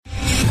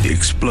The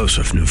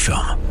explosive new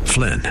film,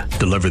 Flynn,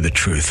 Deliver the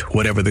Truth,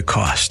 Whatever the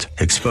Cost,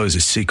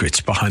 exposes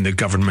secrets behind the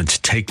government's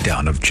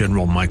takedown of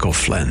General Michael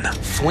Flynn.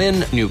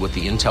 Flynn knew what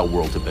the intel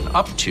world had been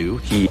up to.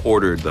 He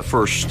ordered the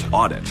first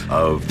audit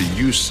of the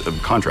use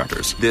of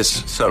contractors.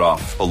 This set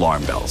off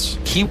alarm bells.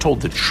 He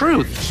told the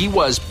truth. He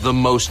was the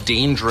most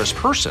dangerous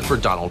person for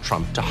Donald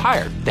Trump to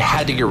hire. They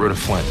had to get rid of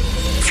Flynn.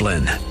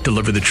 Flynn,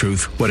 Deliver the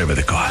Truth, Whatever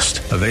the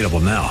Cost. Available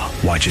now.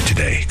 Watch it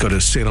today. Go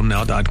to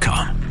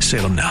salemnow.com.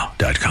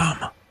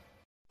 salemnow.com.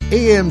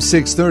 AM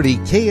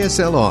 630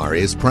 KSLR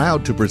is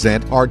proud to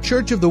present our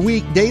Church of the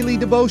Week daily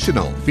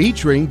devotional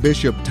featuring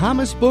Bishop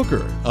Thomas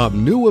Booker of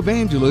New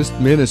Evangelist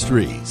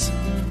Ministries.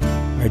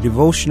 Our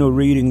devotional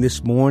reading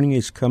this morning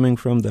is coming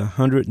from the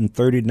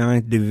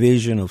 139th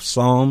division of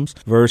Psalms,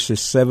 verses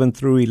 7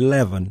 through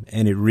 11,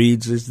 and it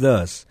reads as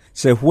thus.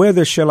 Say,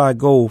 whither shall I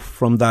go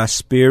from thy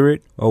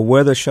spirit, or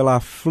whither shall I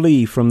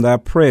flee from thy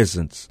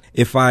presence?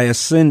 If I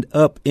ascend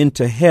up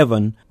into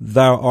heaven,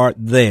 thou art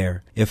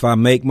there. If I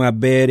make my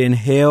bed in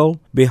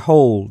hell,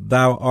 behold,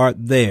 thou art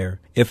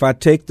there. If I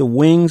take the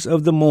wings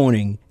of the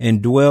morning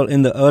and dwell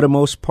in the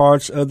uttermost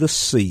parts of the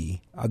sea.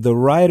 The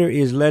writer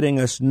is letting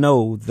us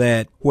know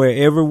that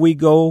wherever we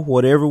go,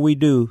 whatever we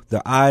do,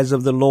 the eyes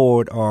of the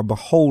Lord are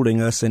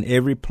beholding us in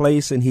every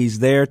place, and He's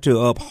there to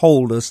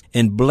uphold us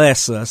and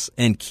bless us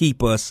and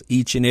keep us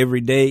each and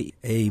every day.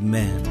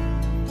 Amen.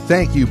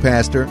 Thank you,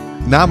 Pastor.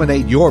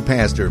 Nominate your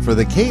pastor for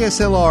the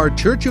KSLR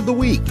Church of the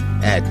Week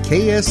at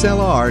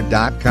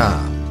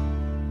kslr.com.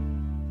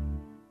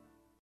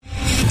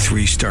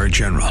 Three-star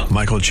General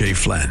Michael J.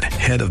 Flynn,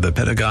 head of the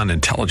Pentagon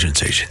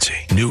Intelligence Agency,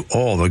 knew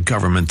all the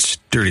government's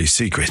dirty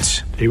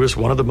secrets. He was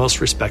one of the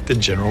most respected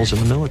generals in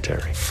the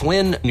military.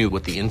 Flynn knew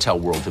what the intel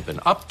world had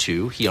been up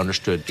to. He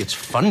understood its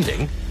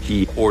funding.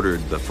 He ordered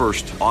the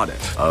first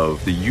audit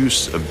of the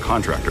use of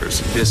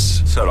contractors.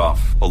 This set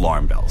off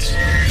alarm bells.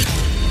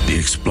 The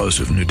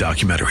explosive new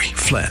documentary,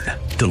 Flynn,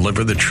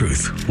 Deliver the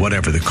Truth,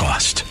 Whatever the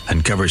Cost,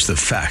 uncovers the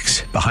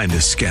facts behind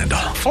this scandal.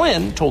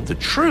 Flynn told the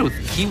truth.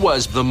 He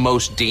was the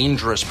most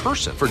dangerous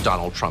person for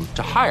Donald Trump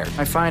to hire.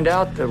 I find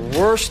out the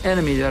worst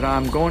enemy that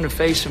I'm going to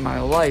face in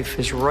my life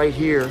is right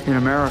here in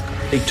America.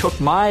 They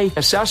took my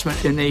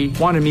assessment and they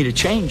wanted me to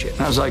change it.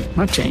 And I was like, I'm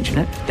not changing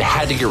it. They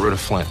had to get rid of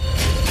Flynn.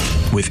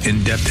 With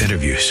in-depth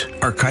interviews,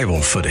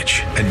 archival footage,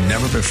 and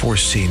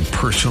never-before-seen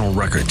personal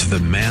records of the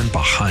man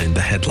behind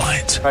the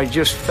headlines. I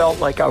just felt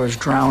like I was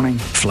drowning.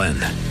 Flynn,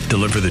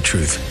 Deliver the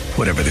Truth,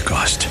 Whatever the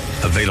Cost.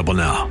 Available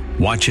now.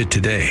 Watch it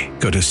today.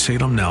 Go to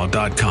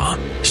salemnow.com.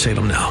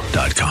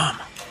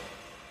 salemnow.com.